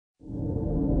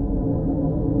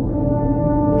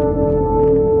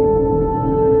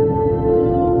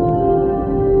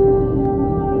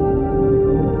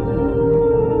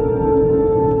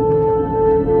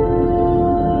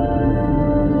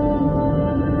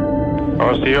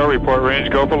RCO, report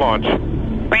range, go for launch.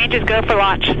 Range is go for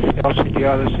launch.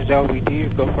 LCDR, this is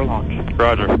LVD, go for launch.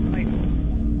 Roger.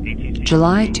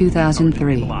 July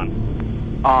 2003.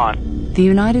 On. The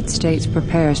United States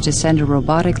prepares to send a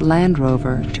robotic land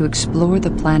rover to explore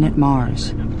the planet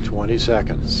Mars. 20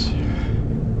 seconds.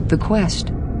 The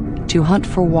quest: to hunt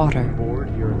for water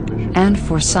and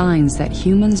for signs that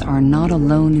humans are not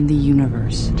alone in the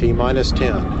universe. T-minus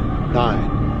 10,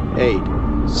 9,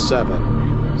 8,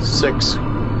 7, 6,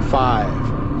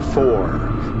 5, 4,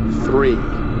 3,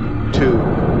 2,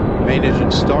 main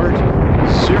engine start, 0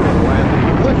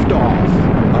 and liftoff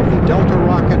of the Delta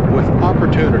rocket with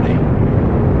opportunity.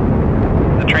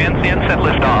 The transients at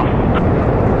liftoff.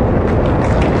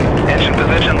 Engine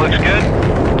position looks good.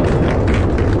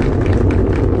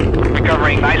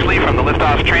 Recovering nicely from the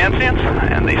liftoff transients,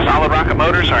 and the solid rocket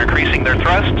motors are increasing their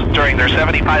thrust during their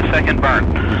 75-second burn.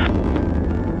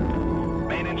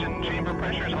 Main engine chamber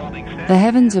pressures holding steady. The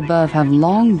heavens above have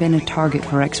long been a target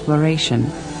for exploration,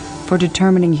 for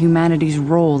determining humanity's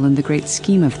role in the great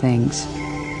scheme of things.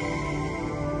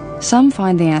 Some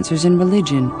find the answers in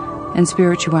religion and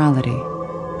spirituality.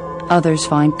 Others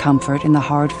find comfort in the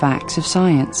hard facts of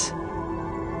science.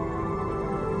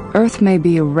 Earth may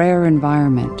be a rare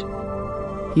environment,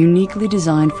 uniquely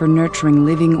designed for nurturing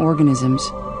living organisms.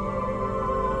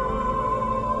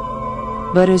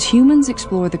 But as humans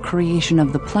explore the creation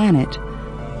of the planet,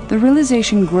 the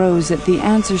realization grows that the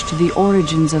answers to the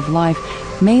origins of life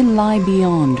may lie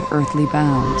beyond earthly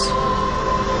bounds.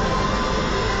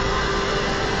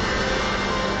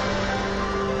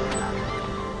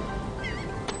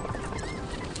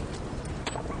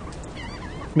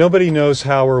 Nobody knows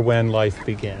how or when life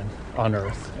began on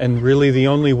Earth. And really the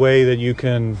only way that you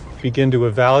can begin to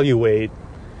evaluate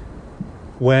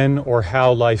when or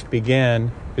how life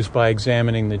began is by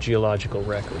examining the geological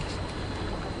record.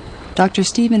 Dr.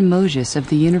 Stephen Moses of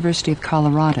the University of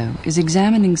Colorado is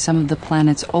examining some of the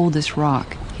planet's oldest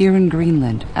rock here in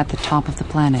Greenland at the top of the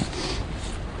planet.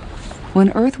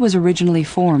 When Earth was originally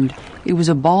formed, it was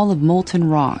a ball of molten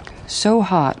rock, so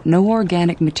hot no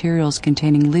organic materials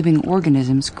containing living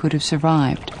organisms could have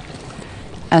survived.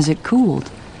 As it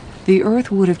cooled, the Earth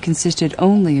would have consisted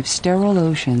only of sterile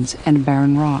oceans and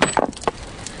barren rock.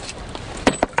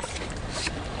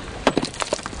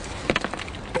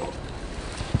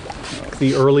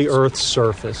 The early Earth's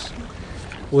surface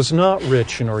was not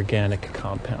rich in organic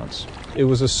compounds. It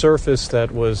was a surface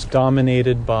that was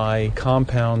dominated by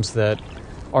compounds that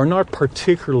are not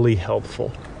particularly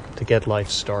helpful to get life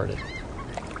started.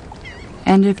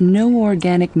 And if no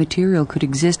organic material could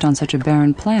exist on such a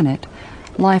barren planet,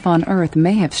 life on Earth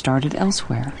may have started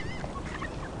elsewhere.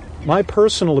 My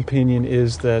personal opinion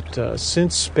is that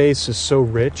since space is so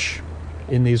rich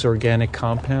in these organic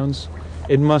compounds,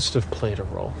 it must have played a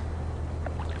role.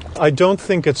 I don't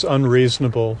think it's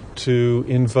unreasonable to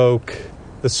invoke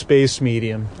the space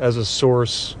medium as a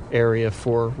source area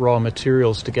for raw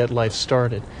materials to get life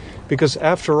started, because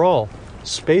after all,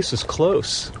 space is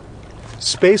close.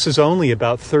 Space is only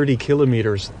about 30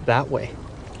 kilometers that way.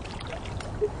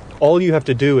 All you have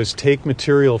to do is take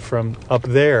material from up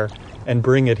there and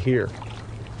bring it here.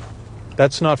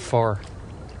 That's not far.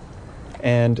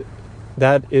 And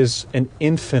that is an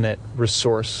infinite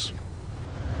resource.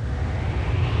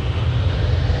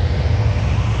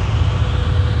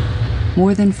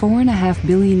 More than 4.5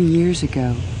 billion years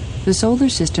ago, the solar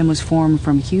system was formed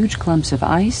from huge clumps of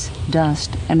ice,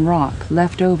 dust, and rock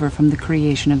left over from the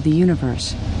creation of the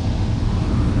universe.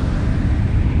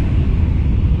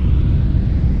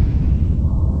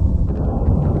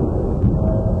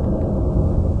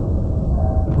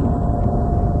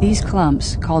 These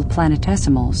clumps, called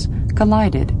planetesimals,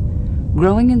 collided,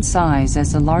 growing in size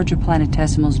as the larger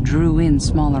planetesimals drew in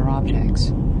smaller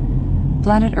objects.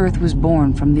 Planet Earth was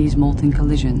born from these molten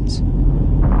collisions.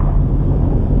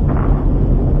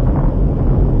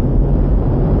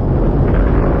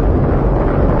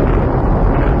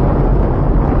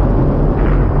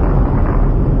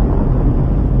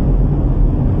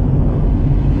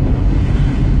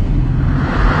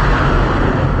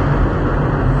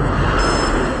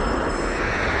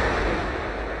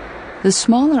 The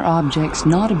smaller objects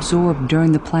not absorbed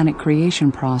during the planet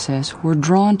creation process were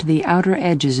drawn to the outer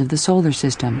edges of the solar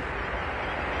system.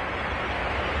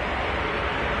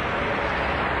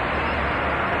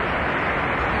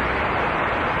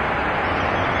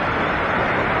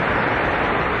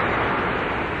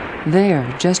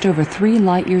 There, just over 3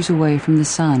 light-years away from the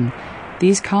Sun,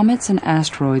 these comets and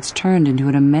asteroids turned into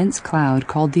an immense cloud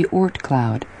called the Oort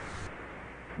cloud.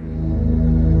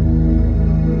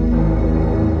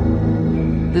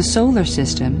 The solar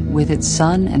system, with its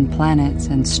sun and planets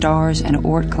and stars and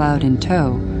Oort cloud in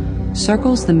tow,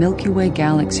 circles the Milky Way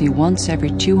galaxy once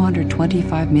every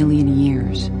 225 million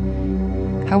years.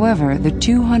 However, the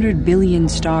 200 billion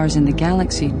stars in the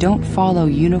galaxy don't follow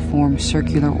uniform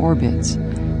circular orbits.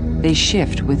 They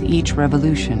shift with each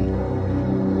revolution.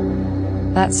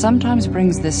 That sometimes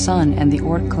brings the Sun and the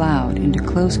Oort cloud into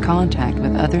close contact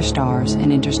with other stars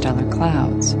and interstellar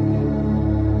clouds.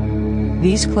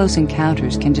 These close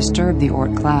encounters can disturb the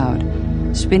Oort cloud,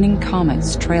 spinning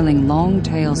comets trailing long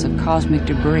tails of cosmic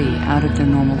debris out of their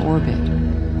normal orbit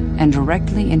and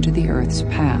directly into the Earth's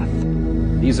path.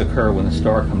 These occur when a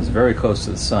star comes very close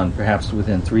to the Sun, perhaps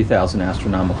within 3,000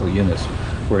 astronomical units,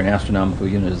 where an astronomical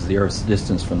unit is the Earth's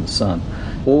distance from the Sun.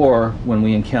 Or when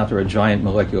we encounter a giant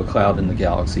molecular cloud in the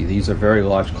galaxy. These are very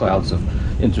large clouds of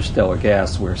interstellar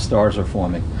gas where stars are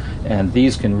forming. And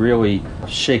these can really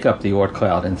shake up the Oort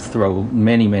cloud and throw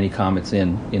many, many comets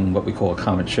in what we call a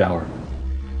comet shower.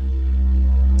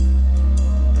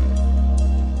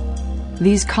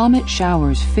 These comet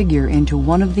showers figure into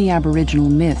one of the Aboriginal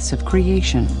myths of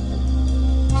creation.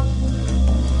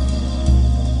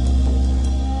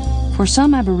 For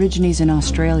some Aborigines in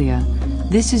Australia,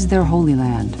 this is their holy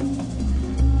land,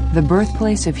 the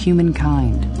birthplace of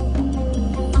humankind,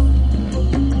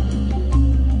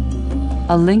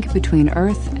 a link between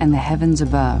Earth and the heavens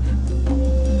above.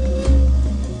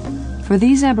 For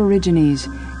these Aborigines,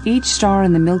 each star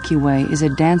in the Milky Way is a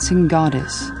dancing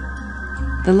goddess.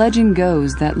 The legend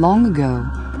goes that long ago,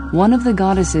 one of the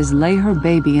goddesses lay her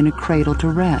baby in a cradle to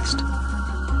rest,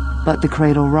 but the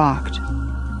cradle rocked,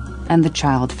 and the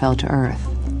child fell to Earth.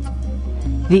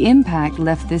 The impact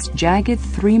left this jagged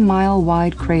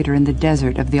 3-mile-wide crater in the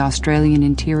desert of the Australian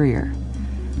interior,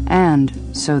 and,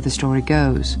 so the story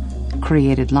goes,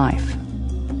 created life.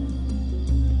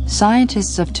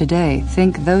 Scientists of today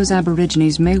think those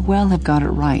Aborigines may well have got it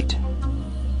right.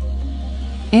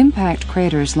 Impact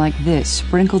craters like this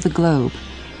sprinkle the globe,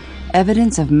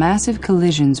 evidence of massive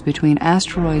collisions between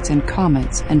asteroids and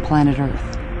comets and planet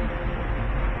Earth.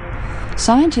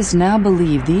 Scientists now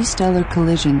believe these stellar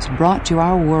collisions brought to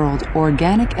our world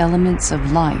organic elements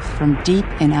of life from deep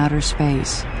in outer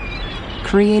space,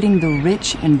 creating the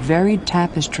rich and varied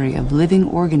tapestry of living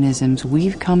organisms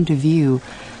we've come to view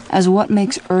as what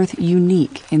makes Earth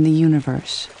unique in the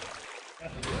universe.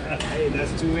 Hey,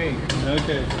 that's 2-8.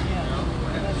 Okay.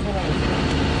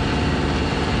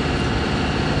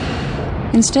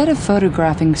 Instead of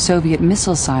photographing Soviet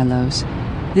missile silos,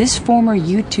 this former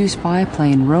U-2 spy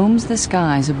plane roams the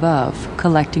skies above,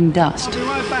 collecting dust. I'll be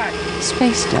right back.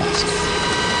 Space dust.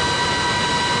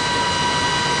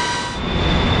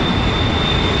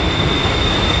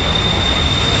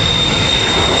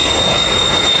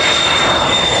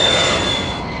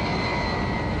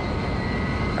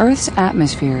 Earth's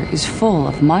atmosphere is full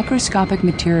of microscopic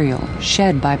material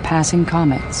shed by passing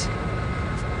comets.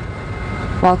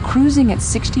 While cruising at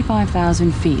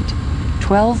 65,000 feet,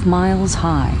 12 miles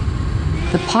high,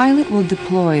 the pilot will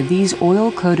deploy these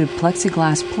oil-coated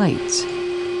plexiglass plates.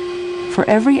 For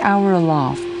every hour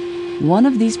aloft, one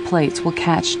of these plates will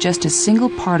catch just a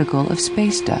single particle of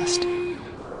space dust.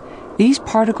 These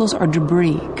particles are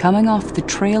debris coming off the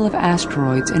trail of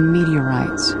asteroids and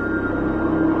meteorites.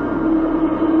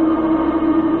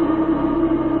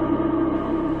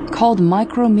 Called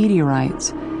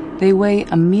micrometeorites, they weigh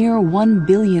a mere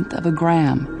 1/1,000,000,000th of a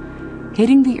gram,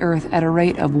 hitting the Earth at a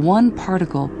rate of 1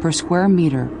 particle per square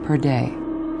meter per day.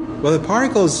 Well, the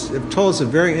particles have told us a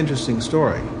very interesting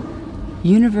story.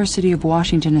 University of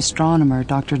Washington astronomer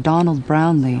Dr. Donald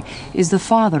Brownlee is the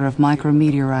father of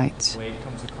micrometeorites.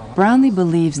 Brownlee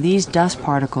believes these dust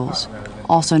particles,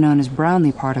 also known as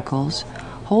Brownlee particles,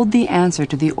 hold the answer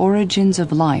to the origins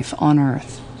of life on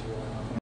Earth.